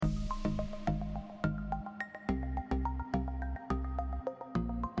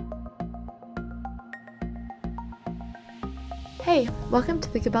Hey, welcome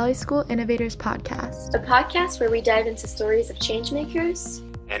to the Gabelli School Innovators Podcast. A podcast where we dive into stories of changemakers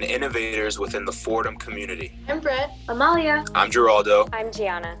and innovators within the Fordham community. I'm Brett. Amalia. I'm Geraldo. I'm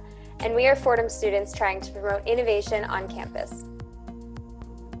Gianna, and we are Fordham students trying to promote innovation on campus.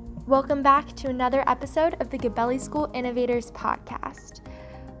 Welcome back to another episode of the Gabelli School Innovators Podcast.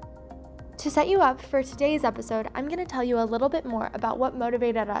 To set you up for today's episode, I'm going to tell you a little bit more about what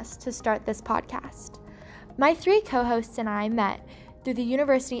motivated us to start this podcast. My three co-hosts and I met through the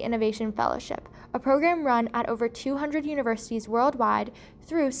University Innovation Fellowship, a program run at over 200 universities worldwide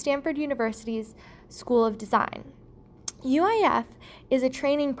through Stanford University's School of Design. UIF is a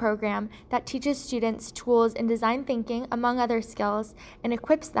training program that teaches students tools in design thinking, among other skills, and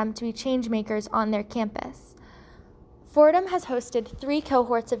equips them to be change makers on their campus. Fordham has hosted 3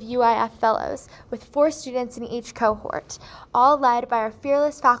 cohorts of UIF Fellows, with 4 students in each cohort, all led by our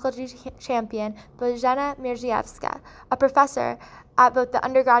fearless faculty champion, Bożena Mierziewska, a professor at both the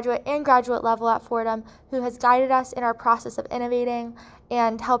undergraduate and graduate level at Fordham, who has guided us in our process of innovating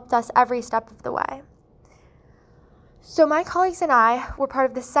and helped us every step of the way. So my colleagues and I were part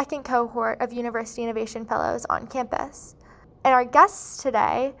of the second cohort of University Innovation Fellows on campus. And our guests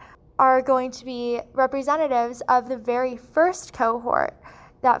today are going to be representatives of the very first cohort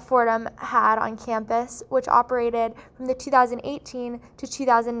that Fordham had on campus, which operated from the 2018 to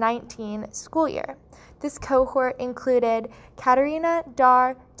 2019 school year. This cohort included Katerina,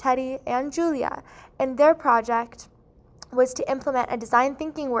 Dar, Teddy, and Julia, and their project was to implement a design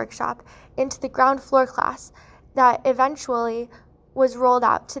thinking workshop into the ground floor class that eventually was rolled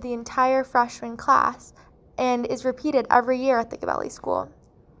out to the entire freshman class and is repeated every year at the Gabelli School.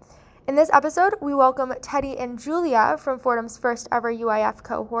 In this episode, we welcome Teddy and Julia from Fordham's first ever UIF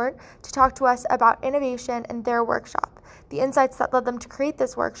cohort to talk to us about innovation and their workshop, the insights that led them to create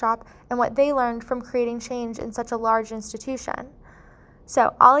this workshop, and what they learned from creating change in such a large institution.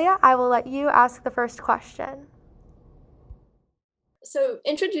 So, Alia, I will let you ask the first question. So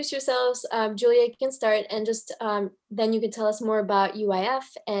introduce yourselves. Julia, you can start, and just then you can tell us more about UIF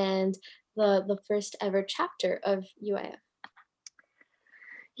and the first ever chapter of UIF.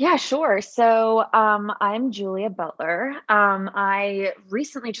 Yeah, sure. So I'm Julia Butler. I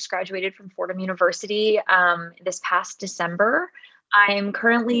recently just graduated from Fordham University this past December. I'm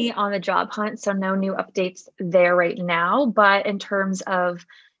currently on the job hunt, so no new updates there right now. But in terms of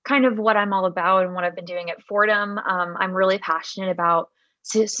kind of what I'm all about and what I've been doing at Fordham, I'm really passionate about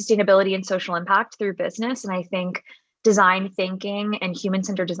sustainability and social impact through business. And I think design thinking and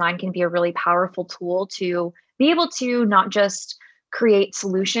human-centered design can be a really powerful tool to be able to not just create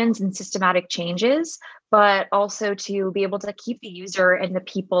solutions and systematic changes, but also to be able to keep the user and the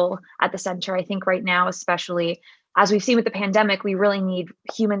people at the center. I think right now, especially as we've seen with the pandemic, we really need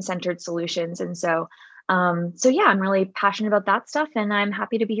human-centered solutions. And so yeah, I'm really passionate about that stuff, and I'm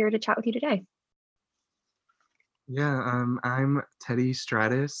happy to be here to chat with you today. Yeah, I'm Teddy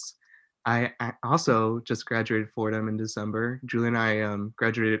Stratus. I also just graduated Fordham in December. Julie and I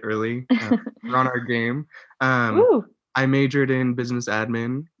graduated early. We're on our game. Woo! I majored in business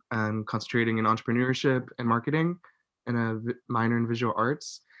admin, concentrating in entrepreneurship and marketing, and a minor in visual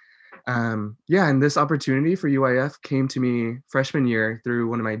arts. And this opportunity for UIF came to me freshman year through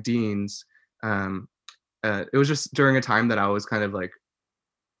one of my deans. It was just during a time that I was kind of like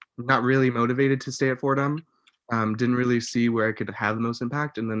not really motivated to stay at Fordham, didn't really see where I could have the most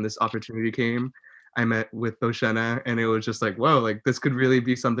impact. And then this opportunity came. I met with Bożena, and it was just like, whoa, like this could really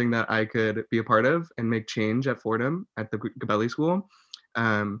be something that I could be a part of and make change at Fordham at the Gabelli School.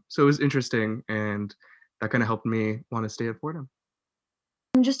 So it was interesting, and that kind of helped me want to stay at Fordham.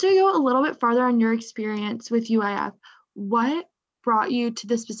 Just to go a little bit farther on your experience with UIF, what brought you to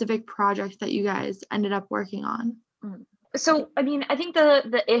the specific project that you guys ended up working on? So, I mean, I think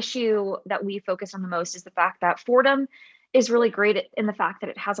the issue that we focus on the most is the fact that Fordham is really great in the fact that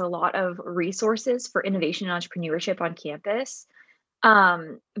it has a lot of resources for innovation and entrepreneurship on campus,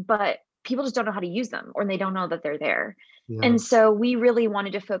 but people just don't know how to use them, or they don't know that they're there. Yeah. And so we really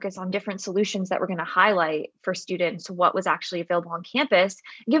wanted to focus on different solutions that were going to highlight for students what was actually available on campus,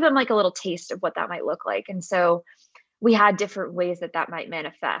 and give them like a little taste of what that might look like. And so we had different ways that might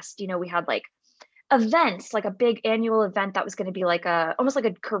manifest. You know, we had like events, like a big annual event that was going to be like almost like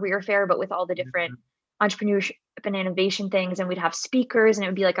a career fair, but with all the different entrepreneurship and innovation things. And we'd have speakers, and it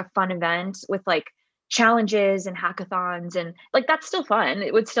would be like a fun event with like challenges and hackathons, and like that's still fun.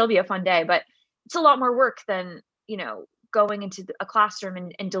 It would still be a fun day, but it's a lot more work than, you know, going into a classroom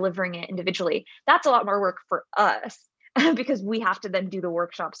and delivering it individually. That's a lot more work for us because we have to then do the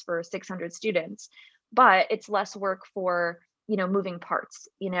workshops for 600 students, but it's less work for moving parts,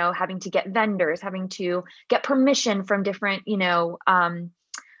 having to get vendors, having to get permission from different,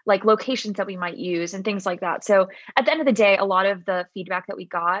 like locations that we might use and things like that. So at the end of the day, a lot of the feedback that we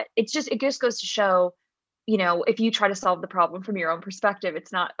got, it just goes to show, if you try to solve the problem from your own perspective,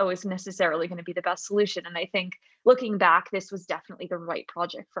 it's not always necessarily going to be the best solution. And I think looking back, this was definitely the right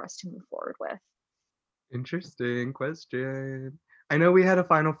project for us to move forward with. Interesting question. I know we had a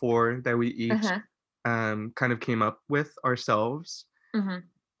final four that we each kind of came up with ourselves.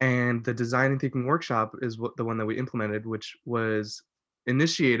 And the design and thinking workshop is the one that we implemented, which was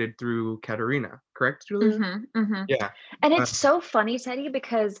initiated through Katerina, correct, Julia? Yeah. And it's so funny, Teddy,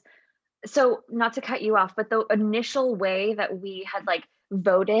 because, so not to cut you off, but the initial way that we had like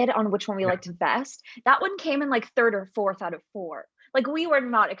voted on which one we liked best, that one came in like third or fourth out of four. Like we were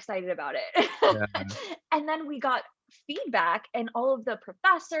not excited about it. And then we got feedback, and all of the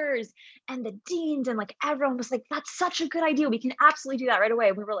professors and the deans and like everyone was like, that's such a good idea, we can absolutely do that right away.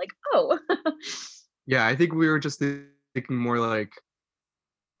 And we were like, oh. Yeah, I think we were just thinking more like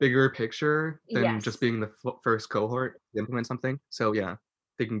bigger picture than just being the first cohort to implement something. So yeah,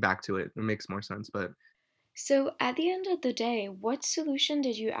 thinking back to it makes more sense. But so at the end of the day, what solution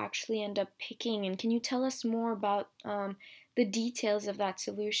did you actually end up picking? And can you tell us more about the details of that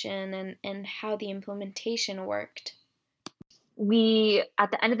solution and how the implementation worked? We, at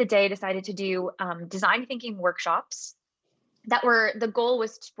the end of the day, decided to do design thinking workshops the goal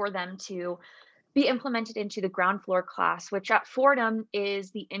was for them to be implemented into the ground floor class, which at Fordham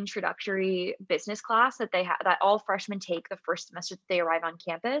is the introductory business class that that all freshmen take the first semester that they arrive on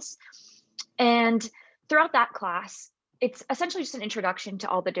campus. And throughout that class, it's essentially just an introduction to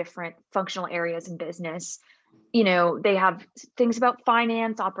all the different functional areas in business. They have things about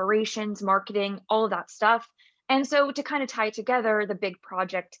finance, operations, marketing, all of that stuff. And so to kind of tie together the big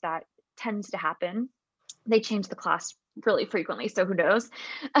project that tends to happen, they change the class really frequently, so who knows.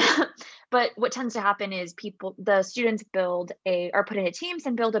 But what tends to happen is the students are put into teams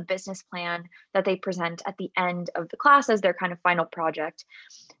and build a business plan that they present at the end of the class as their kind of final project.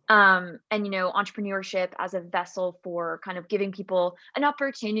 And entrepreneurship as a vessel for kind of giving people an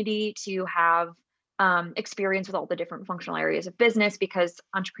opportunity to have experience with all the different functional areas of business, because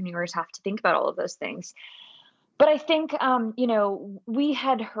entrepreneurs have to think about all of those things. But I think, we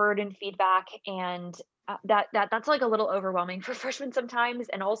had heard in feedback, and that's like a little overwhelming for freshmen sometimes,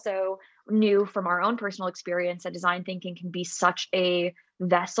 and also knew from our own personal experience that design thinking can be such a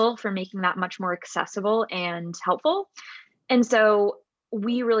vessel for making that much more accessible and helpful. And so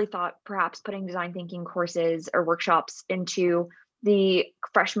we really thought perhaps putting design thinking courses or workshops into the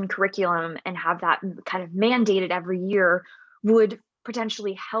freshman curriculum and have that kind of mandated every year would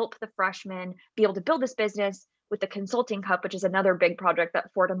potentially help the freshmen be able to build this business with the Consulting Cup, which is another big project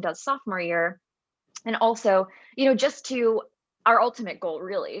that Fordham does sophomore year. And also, just to our ultimate goal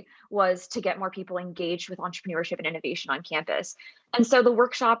really was to get more people engaged with entrepreneurship and innovation on campus. And so the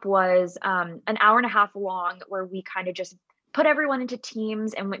workshop was an hour and a half long, where we kind of just put everyone into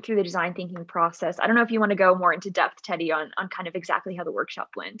teams and went through the design thinking process. I don't know if you want to go more into depth, Teddy, on kind of exactly how the workshop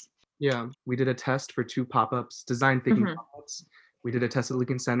went. Yeah, we did a test for 2 pop-ups, design thinking pop-ups. We did a test at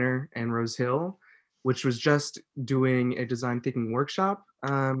Lincoln Center and Rose Hill, which was just doing a design thinking workshop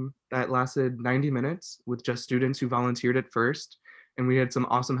that lasted 90 minutes with just students who volunteered at first. And we had some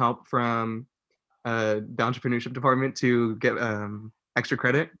awesome help from the entrepreneurship department to get extra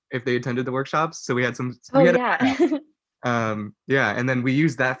credit if they attended the workshops. So we had some. And then we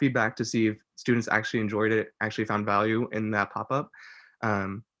used that feedback to see if students actually enjoyed it, actually found value in that pop-up.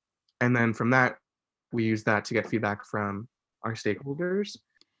 And then from that, we used that to get feedback from our stakeholders.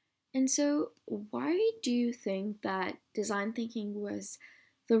 And so why do you think that design thinking was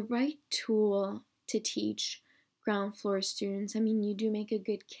the right tool to teach ground floor students? I mean, you do make a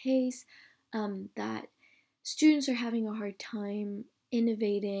good case that students are having a hard time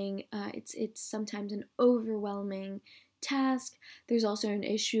innovating. It's sometimes an overwhelming task. There's also an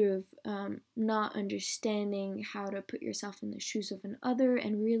issue of not understanding how to put yourself in the shoes of another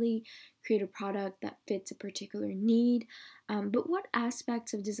and really create a product that fits a particular need. But what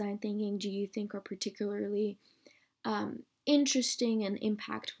aspects of design thinking do you think are particularly interesting and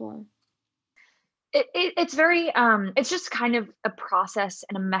impactful? It's very, it's just kind of a process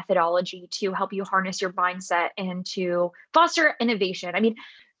and a methodology to help you harness your mindset and to foster innovation. I mean,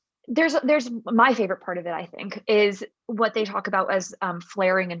 there's my favorite part of it, I think, is what they talk about as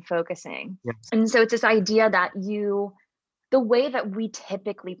flaring and focusing. Yes. And so it's this idea that the way that we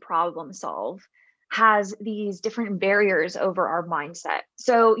typically problem solve has these different barriers over our mindset.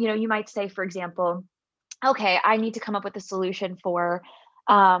 So, you might say, for example, okay, I need to come up with a solution for,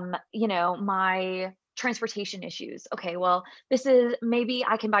 my transportation issues. Okay, well, this is maybe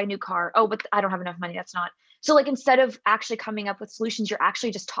I can buy a new car. Oh, but I don't have enough money. That's not. So like instead of actually coming up with solutions, you're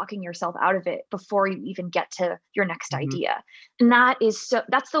actually just talking yourself out of it before you even get to your next idea. And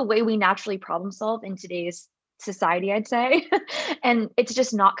that's the way we naturally problem solve in today's society, I'd say. And it's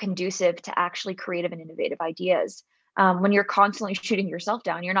just not conducive to actually creative and innovative ideas. When you're constantly shooting yourself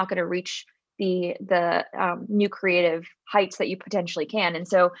down, you're not going to reach the new creative heights that you potentially can. And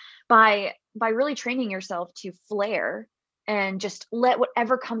so by really training yourself to flare and just let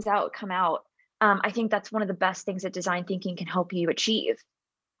whatever comes out come out, I think that's one of the best things that design thinking can help you achieve.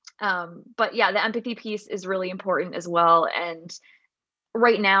 But yeah, the empathy piece is really important as well. And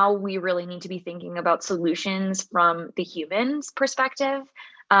right now, we really need to be thinking about solutions from the human's perspective.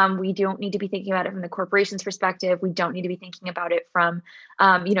 We don't need to be thinking about it from the corporation's perspective. We don't need to be thinking about it from,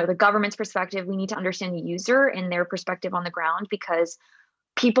 the government's perspective. We need to understand the user and their perspective on the ground, because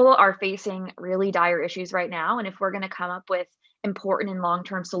people are facing really dire issues right now. And if we're going to come up with important and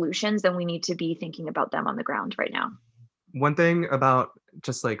long-term solutions, then we need to be thinking about them on the ground right now. One thing about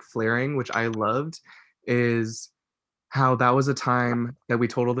just like flaring, which I loved, is how that was a time that we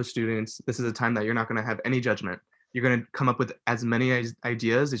told all the students, this is a time that you're not going to have any judgment. You're going to come up with as many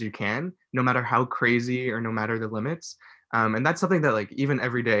ideas as you can, no matter how crazy or no matter the limits. And that's something that like even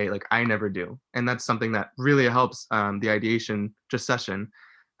every day, like I never do. And that's something that really helps the ideation just session.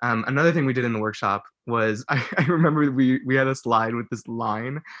 Another thing we did in the workshop was I remember we had a slide with this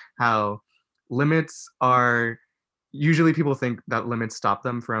line, how limits are, usually people think that limits stop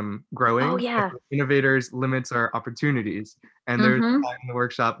them from growing. Oh yeah. For innovators, limits are opportunities. And there's a time in the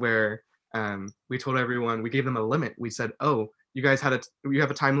workshop where we told everyone, we gave them a limit. We said, oh, you guys you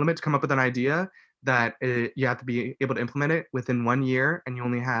have a time limit to come up with an idea that you have to be able to implement it within 1 year, and you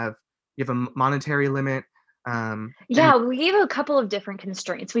have a monetary limit. We gave a couple of different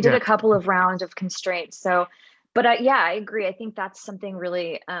constraints. We did a couple of rounds of constraints. So, but I agree. I think that's something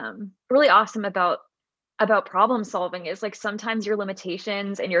really, really awesome about problem solving, is like sometimes your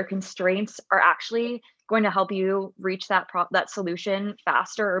limitations and your constraints are actually going to help you reach that solution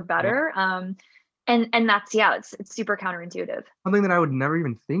faster or better. And that's, it's super counterintuitive. Something that I would never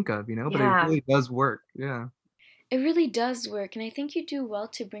even think of, but it really does work. Yeah. It really does work. And I think you do well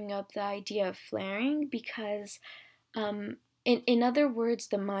to bring up the idea of flaring, because in other words,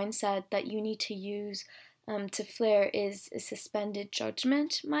 the mindset that you need to use to flare is a suspended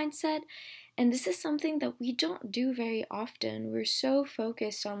judgment mindset. And this is something that we don't do very often. We're so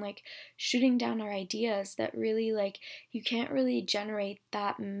focused on like shooting down our ideas that really like you can't really generate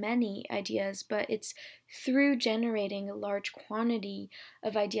that many ideas, but it's through generating a large quantity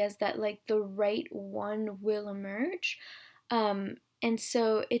of ideas that like the right one will emerge. And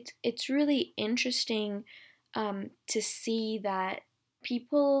so it's really interesting to see that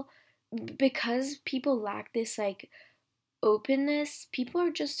because people lack this like openness, people are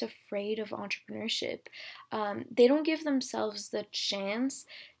just afraid of entrepreneurship. They don't give themselves the chance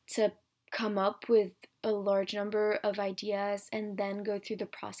to come up with a large number of ideas and then go through the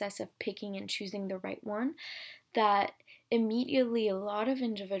process of picking and choosing the right one. That immediately a lot of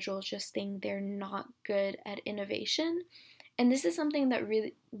individuals just think they're not good at innovation. And this is something that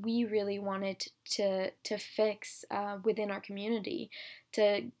we really wanted to fix within our community,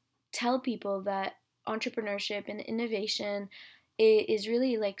 to tell people that entrepreneurship and innovation is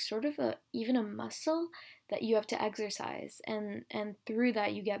really like sort of even a muscle that you have to exercise, and through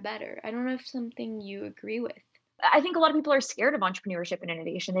that you get better. I don't know if something you agree with. I think a lot of people are scared of entrepreneurship and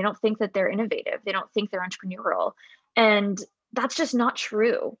innovation. They don't think that they're innovative. They don't think they're entrepreneurial. And that's just not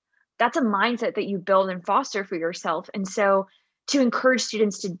true. That's a mindset that you build and foster for yourself. And so to encourage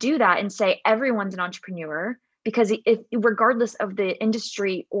students to do that and say everyone's an entrepreneur, because regardless of the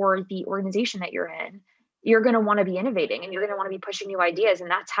industry or the organization that you're in, you're going to want to be innovating and you're going to want to be pushing new ideas. And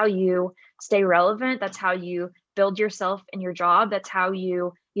that's how you stay relevant. That's how you build yourself in your job. That's how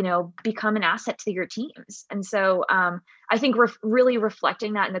you, become an asset to your teams. And so I think really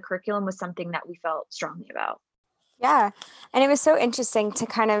reflecting that in the curriculum was something that we felt strongly about. Yeah. And it was so interesting to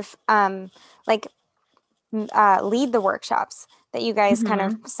kind of lead the workshops that you guys kind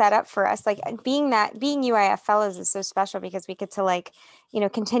of set up for us. Like being UIF fellows is so special because we get to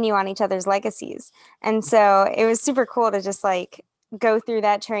continue on each other's legacies. And so it was super cool to just go through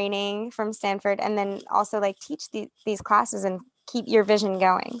that training from Stanford and then also teach these classes and keep your vision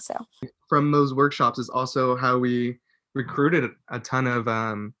going. So from those workshops is also how we recruited a ton of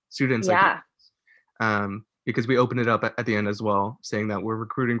students. Because we opened it up at the end as well, saying that we're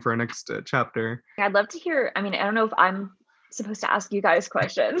recruiting for our next chapter. I'd love to hear, I don't know if I'm supposed to ask you guys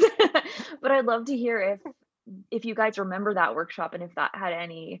questions, but I'd love to hear if you guys remember that workshop and if that had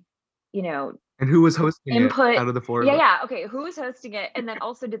any you know, And who was hosting input? it out of the four of us? Yeah. Okay. Who was hosting it? And then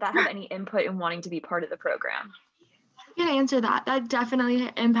also, did that have any input in wanting to be part of the program? I can answer that. That definitely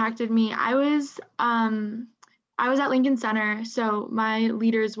impacted me. I was at Lincoln Center, so my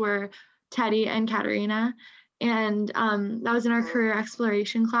leaders were Teddy and Katerina, and that was in our career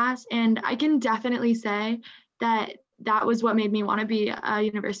exploration class. And I can definitely say that that was what made me want to be a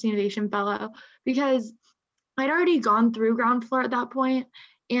University Innovation Fellow, because I'd already gone through ground floor at that point,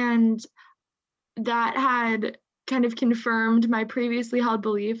 and that had kind of confirmed my previously held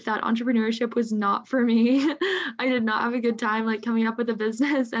belief that entrepreneurship was not for me. I did not have a good time like coming up with a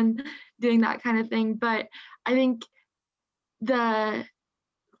business and doing that kind of thing. But I think the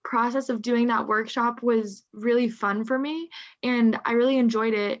process of doing that workshop was really fun for me, and I really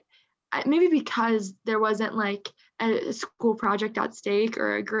enjoyed it. Maybe because there wasn't like a school project at stake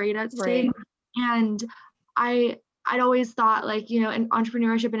or a grade at stake. Right. And I'd always thought, like, you know, in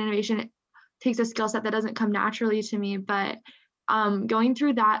entrepreneurship and innovation, takes a skill set that doesn't come naturally to me. But going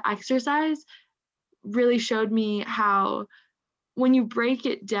through that exercise really showed me how, when you break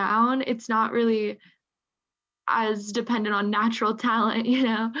it down, it's not really as dependent on natural talent, you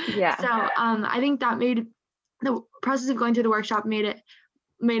know? Yeah. So I think that made the process of going through the workshop made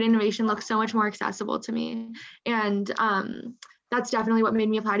innovation look so much more accessible to me. And that's definitely what made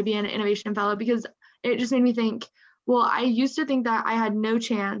me apply to be an innovation fellow, because it just made me think, well, I used to think that I had no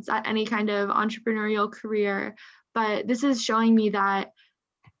chance at any kind of entrepreneurial career, but this is showing me that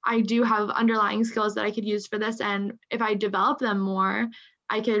I do have underlying skills that I could use for this. And if I develop them more,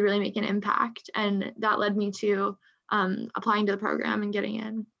 I could really make an impact. And that led me to applying to the program and getting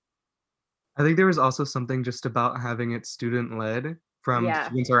in. I think there was also something just about having it student-led from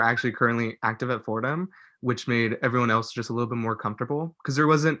students who are actually currently active at Fordham, which made everyone else just a little bit more comfortable, because there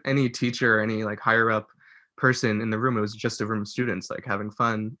wasn't any teacher or any like higher up person in the room. It was just a room of students like having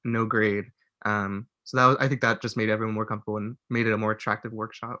fun, no grade. So I think that just made everyone more comfortable and made it a more attractive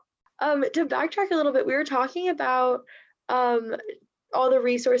workshop. To backtrack a little bit, we were talking about all the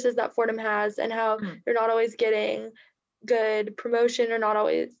resources that Fordham has and how they're not always getting good promotion or not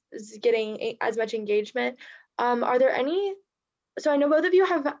always getting as much engagement. Are there any? So I know both of you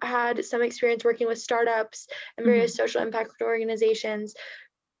have had some experience working with startups and various social impact organizations.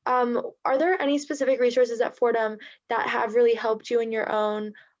 Are there any specific resources at Fordham that have really helped you in your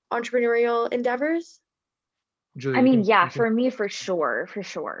own entrepreneurial endeavors? Julia, I mean, yeah, for me, for sure.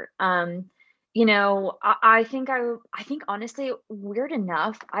 You know, I think honestly, weird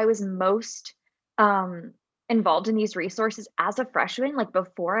enough, I was most involved in these resources as a freshman, like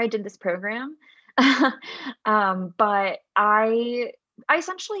before I did this program. But I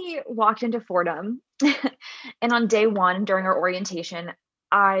essentially walked into Fordham, and on day one during our orientation,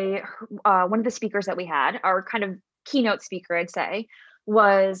 one of the speakers that we had, our kind of keynote speaker, I'd say,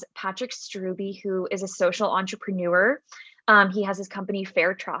 was Patrick Struby, who is a social entrepreneur. He has his company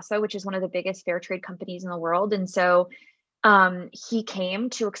Fairtrasa, which is one of the biggest fair trade companies in the world. And so he came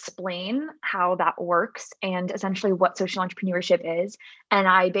to explain how that works and essentially what social entrepreneurship is. And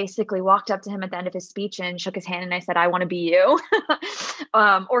I basically walked up to him at the end of his speech and shook his hand and I said, I want to be you,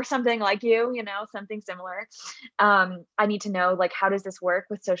 or something like you know, something similar. I need to know, like, how does this work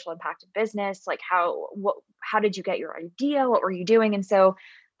with social impact in business? Like, how did you get your idea? What were you doing? And so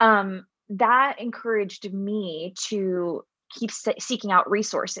that encouraged me to keep seeking out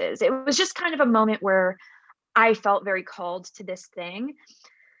resources. It was just kind of a moment where I felt very called to this thing.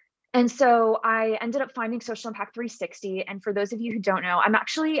 And so I ended up finding Social Impact 360. And for those of you who don't know, I'm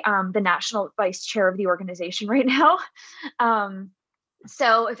actually the national vice chair of the organization right now.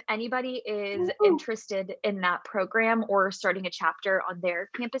 So if anybody is interested in that program or starting a chapter on their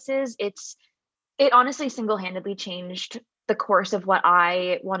campuses, it honestly single-handedly changed the course of what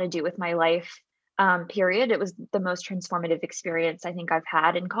I want to do with my life, period. It was the most transformative experience I think I've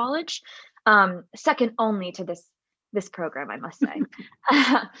had in college. Second only to this program, I must say.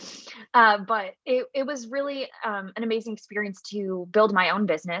 But it was really an amazing experience to build my own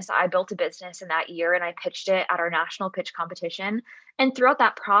business. I built a business in that year and I pitched it at our national pitch competition. And throughout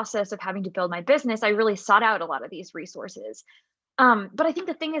that process of having to build my business, I really sought out a lot of these resources. But I think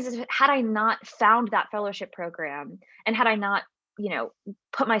the thing is had I not found that fellowship program and had I not,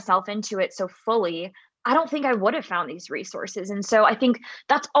 put myself into it so fully, I don't think I would have found these resources. And so I think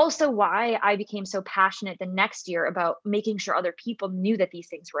that's also why I became so passionate the next year about making sure other people knew that these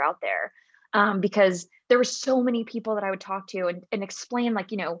things were out there. Because there were so many people that I would talk to and explain, like,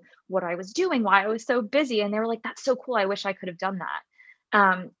 what I was doing, why I was so busy. And they were like, that's so cool. I wish I could have done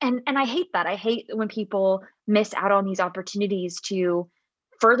that. And I hate that. I hate when people miss out on these opportunities to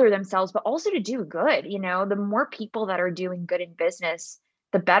further themselves, but also to do good. The more people that are doing good in business,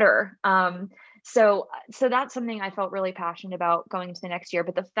 the better. So that's something I felt really passionate about going into the next year.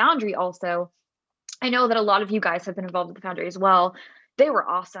 But the Foundry also, I know that a lot of you guys have been involved with the Foundry as well. They were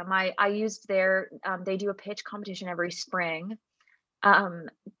awesome. I used they do a pitch competition every spring.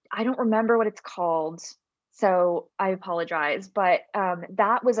 I don't remember what it's called, so I apologize, but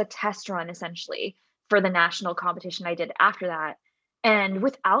that was a test run essentially for the national competition I did after that. And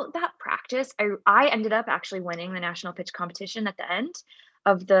without that practice, I ended up actually winning the national pitch competition at the end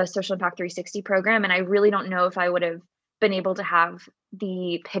of the Social Impact 360 program. And I really don't know if I would have been able to have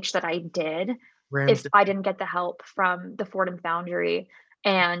the pitch that I did if I didn't get the help from the Fordham Foundry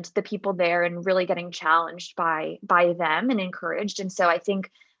and the people there, and really getting challenged by them and encouraged. And so I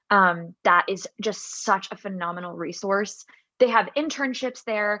think that is just such a phenomenal resource. They have internships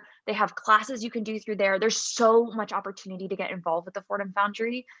there. They have classes you can do through there. There's so much opportunity to get involved with the Fordham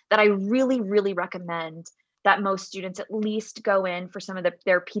Foundry that I really, really recommend that most students at least go in for some of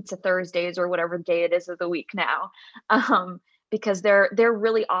their Pizza Thursdays or whatever day it is of the week now, because they're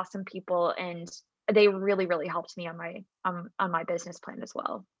really awesome people, and they really, really helped me on my business plan as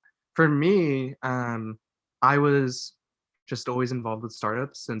well. For me, I was just always involved with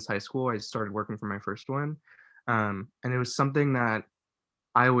startups since high school. I started working for my first one. And it was something that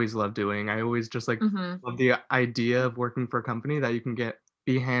I always loved doing. I always just love the idea of working for a company that you can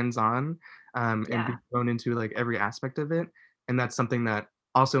be hands-on and be thrown into like every aspect of it. And that's something that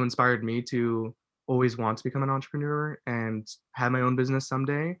also inspired me to always want to become an entrepreneur and have my own business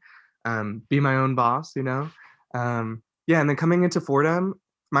someday, be my own boss, you know? And then coming into Fordham,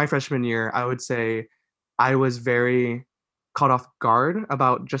 my freshman year, I would say I was very caught off guard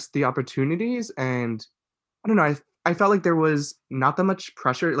about just the opportunities. And I don't know, I felt like there was not that much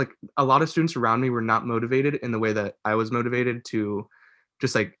pressure. Like a lot of students around me were not motivated in the way that I was motivated to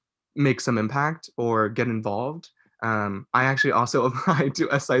just like make some impact or get involved. I actually also applied to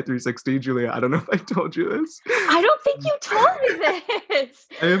SI 360, Julia. I don't know if I told you this. I don't think you told me this.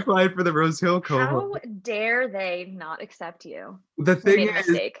 I applied for the Rose Hill cohort. How dare they not accept you? The thing is,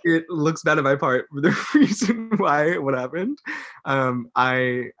 it looks bad on my part. The reason why what happened,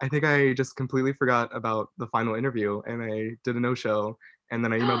 I think I just completely forgot about the final interview, and I did a no-show. And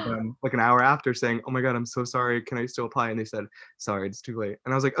then I emailed them like an hour after saying, "Oh my God, I'm so sorry. Can I still apply?" And they said, "Sorry, it's too late."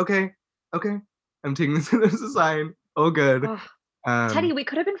 And I was like, "Okay, I'm taking this as a sign. Oh, good." Teddy, we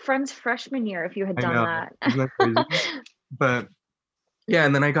could have been friends freshman year if you had done that. Isn't that crazy? But yeah,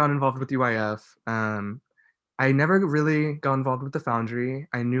 and then I got involved with UIF. I never really got involved with the Foundry.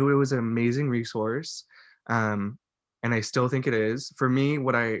 I knew it was an amazing resource, and I still think it is. For me,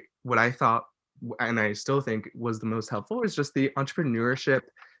 what I thought, and I still think was the most helpful, is just the entrepreneurship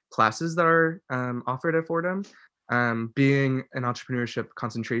classes that are offered at Fordham. Being an entrepreneurship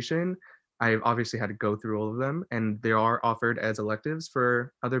concentration, I've obviously had to go through all of them, and they are offered as electives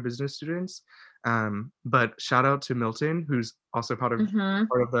for other business students. But shout out to Milton, who's also part of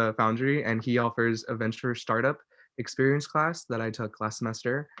the Foundry, and he offers a venture startup experience class that I took last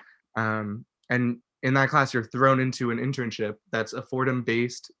semester. And in that class, you're thrown into an internship that's a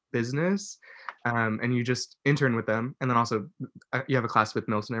Fordham-based business, and you just intern with them. And then also you have a class with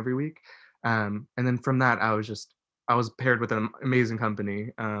Milton every week. And then from that, I was paired with an amazing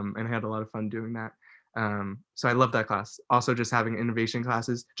company, and I had a lot of fun doing that. So I love that class. Also, just having innovation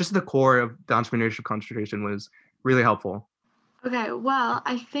classes, just the core of the entrepreneurship concentration was really helpful. Okay, well,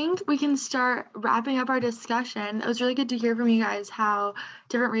 I think we can start wrapping up our discussion. It was really good to hear from you guys how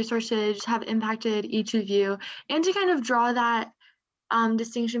different resources have impacted each of you, and to kind of draw that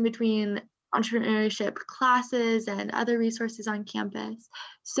distinction between entrepreneurship classes and other resources on campus.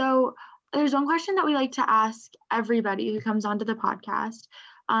 So there's one question that we like to ask everybody who comes onto the podcast,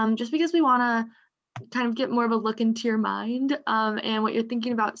 just because we want to kind of get more of a look into your mind and what you're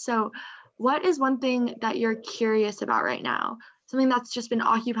thinking about. So what is one thing that you're curious about right now? Something that's just been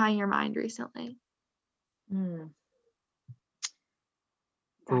occupying your mind recently?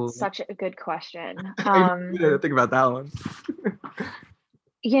 That's such a good question. I didn't think about that one.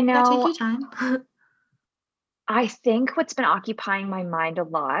 You know, take your time. I think what's been occupying my mind a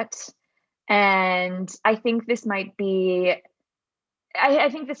lot, and I think this might be, I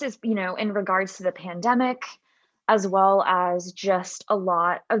think this is, in regards to the pandemic, as well as just a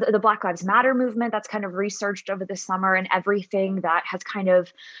lot of the Black Lives Matter movement that's kind of resurged over the summer, and everything that has kind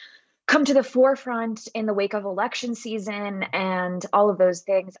of come to the forefront in the wake of election season and all of those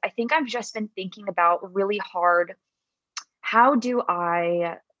things. I think I've just been thinking about really hard, how do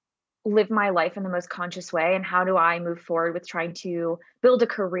I live my life in the most conscious way, and how do I move forward with trying to build a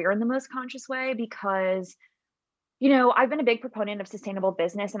career in the most conscious way? Because I've been a big proponent of sustainable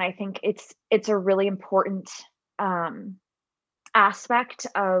business, and I think it's a really important aspect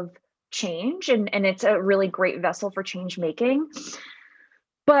of change, and it's a really great vessel for change making.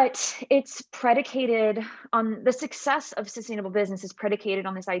 But it's predicated on the success of sustainable business is predicated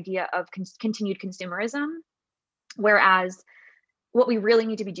on this idea of continued consumerism, whereas what we really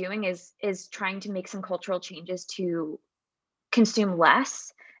need to be doing is trying to make some cultural changes to consume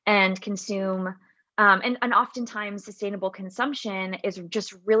less and consume and oftentimes sustainable consumption is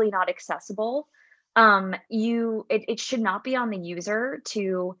just really not accessible. It should not be on the user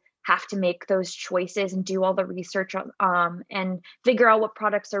to have to make those choices and do all the research and figure out what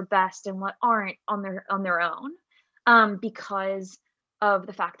products are best and what aren't on their own, because of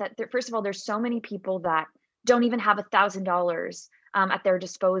the fact that first of all, there's so many people that don't even have $1,000 at their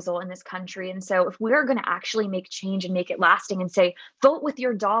disposal in this country. And so if we're going to actually make change and make it lasting and say, vote with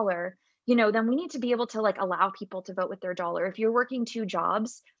your dollar, then we need to be able to like allow people to vote with their dollar. If you're working 2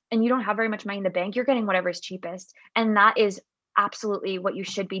 jobs and you don't have very much money in the bank, you're getting whatever is cheapest. And that is absolutely what you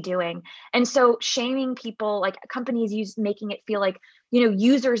should be doing. And so shaming people, like companies making it feel like,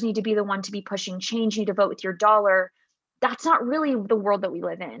 users need to be the one to be pushing change, you need to vote with your dollar. That's not really the world that we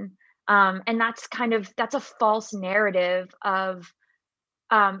live in. And that's a false narrative of,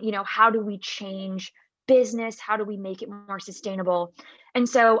 how do we change business? How do we make it more sustainable? And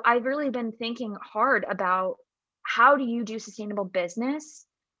so I've really been thinking hard about how do you do sustainable business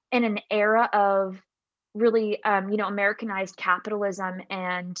in an era of really, Americanized capitalism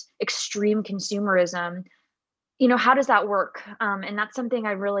and extreme consumerism. How does that work? And that's something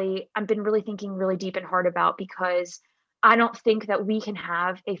I've been really thinking really deep and hard about, because I don't think that we can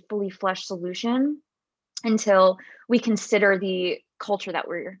have a fully fleshed solution until we consider the culture that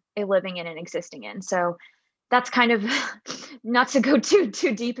we're living in and existing in. So that's kind of not to go too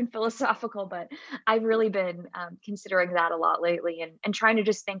deep and philosophical, but I've really been considering that a lot lately and trying to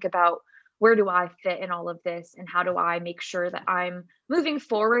just think about where do I fit in all of this and how do I make sure that I'm moving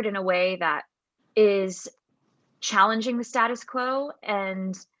forward in a way that is challenging the status quo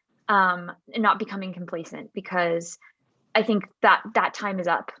and not becoming complacent, because I think that time is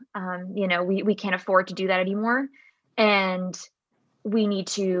up. We can't afford to do that anymore. And we need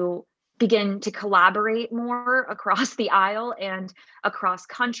to begin to collaborate more across the aisle and across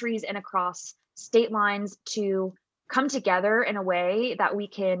countries and across state lines to come together in a way that we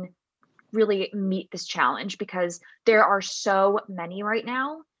can really meet this challenge, because there are so many right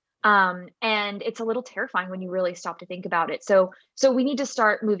now. And it's a little terrifying when you really stop to think about it. So we need to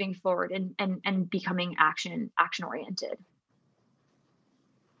start moving forward and becoming action oriented.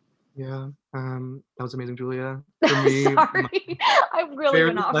 Yeah, that was amazing, Julia. For me, sorry, I really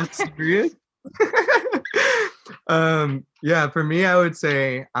went off. Yeah, for me, I would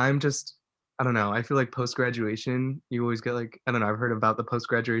say I don't know. I feel like post-graduation, you always get like, I don't know, I've heard about the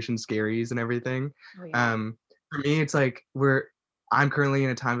post-graduation scaries and everything. Oh, yeah. For me, it's like I'm currently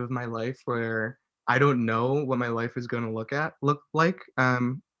in a time of my life where I don't know what my life is going to look like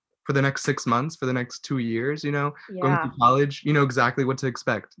for the next 6 months, for the next 2 years, going to college, you know exactly what to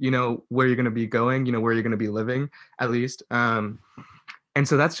expect, where you're going to be going, where you're going to be living at least. And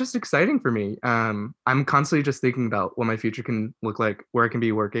so that's just exciting for me. I'm constantly just thinking about what my future can look like, where I can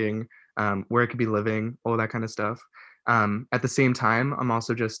be working, where I could be living, all that kind of stuff. At the same time, I'm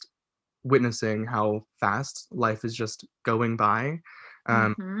also just witnessing how fast life is just going by.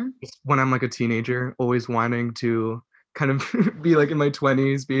 When I'm like a teenager, always wanting to kind of be like in my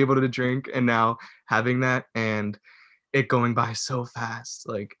 20s, be able to drink, and now having that and it going by so fast.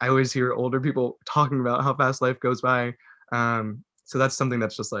 Like I always hear older people talking about how fast life goes by. So that's something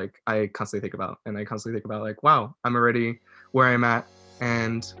that's just like I constantly think about, and I constantly think about like, wow, I'm already where I'm at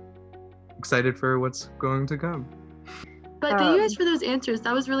and excited for what's going to come. But thank you guys for those answers.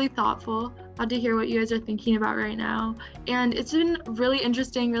 That was really thoughtful. Glad to hear what you guys are thinking about right now. And it's been really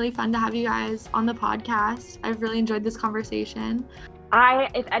interesting, really fun to have you guys on the podcast. I've really enjoyed this conversation.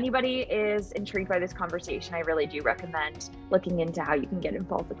 If anybody is intrigued by this conversation, I really do recommend looking into how you can get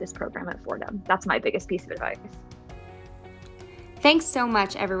involved with this program at Fordham. That's my biggest piece of advice. Thanks so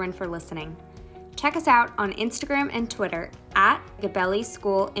much, everyone, for listening. Check us out on Instagram and Twitter at Gabelli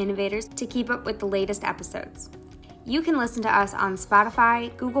School Innovators to keep up with the latest episodes. You can listen to us on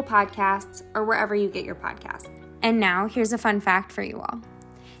Spotify, Google Podcasts, or wherever you get your podcasts. And now, here's a fun fact for you all.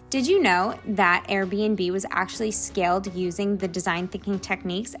 Did you know that Airbnb was actually scaled using the design thinking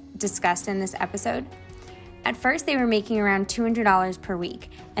techniques discussed in this episode? At first, they were making around $200 per week,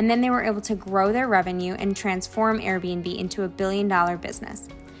 and then they were able to grow their revenue and transform Airbnb into a billion-dollar business.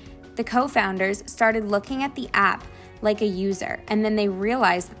 The co-founders started looking at the app like a user, and then they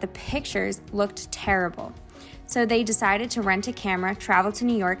realized that the pictures looked terrible. So they decided to rent a camera, travel to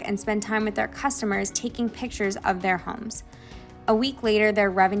New York, and spend time with their customers taking pictures of their homes. A week later, their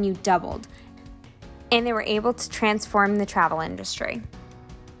revenue doubled, and they were able to transform the travel industry.